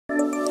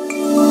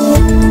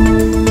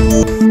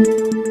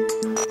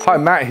Hi,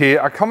 Matt here.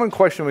 A common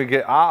question we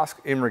get asked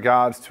in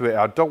regards to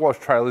our dog wash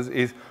trailers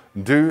is,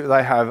 do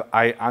they have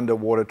a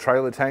underwater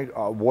trailer tank,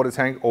 water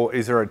tank, or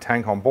is there a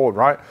tank on board,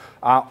 right?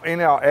 In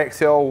our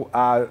XL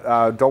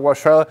dog wash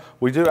trailer,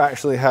 we do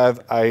actually have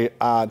a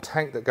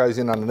tank that goes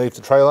in underneath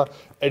the trailer.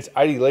 It's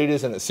 80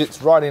 litres and it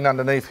sits right in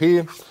underneath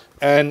here.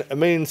 And it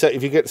means that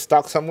if you get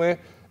stuck somewhere,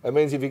 then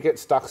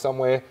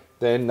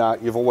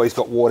you've always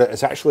got water.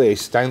 It's actually a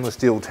stainless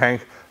steel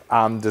tank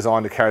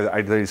designed to carry the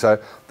 80 litres.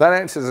 So that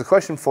answers the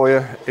question for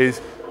you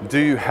is, do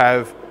you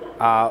have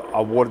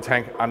a water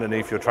tank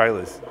underneath your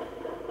trailers?